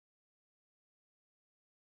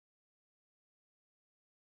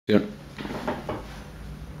Yeah.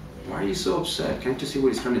 Why are you so upset? Can't you see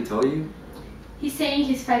what he's trying to tell you? He's saying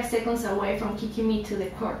he's 5 seconds away from kicking me to the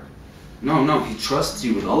court. No, he trusts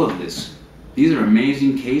you with all of this. These are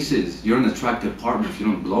amazing cases. You're an attractive partner if you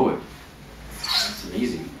don't blow it. It's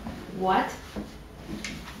amazing. What?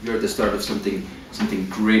 You're at the start of something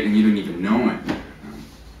great and you don't even know it.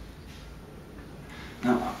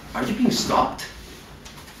 Now, are you being stalked?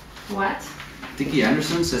 What? Dickie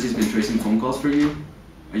Anderson says he's been tracing phone calls for you.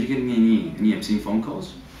 Are you getting any obscene phone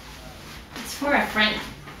calls? It's for a friend.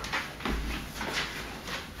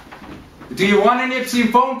 Do you want any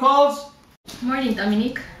obscene phone calls? Morning,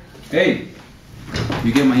 Dominic. Hey,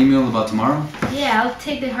 you get my email about tomorrow? Yeah, I'll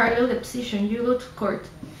take the Harlow deposition. You go to court.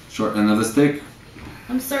 Short end of the stick.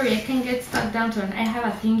 I'm sorry, I can't get stuck downtown. I have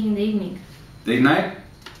a thing in the evening. Date night?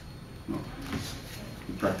 No.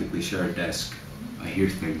 We practically share a desk. I hear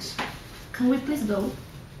things. Can we please go?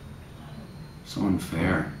 So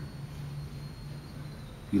unfair.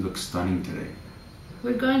 You look stunning today.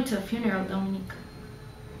 We're going to a funeral, Dominic.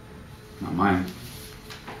 Not mine.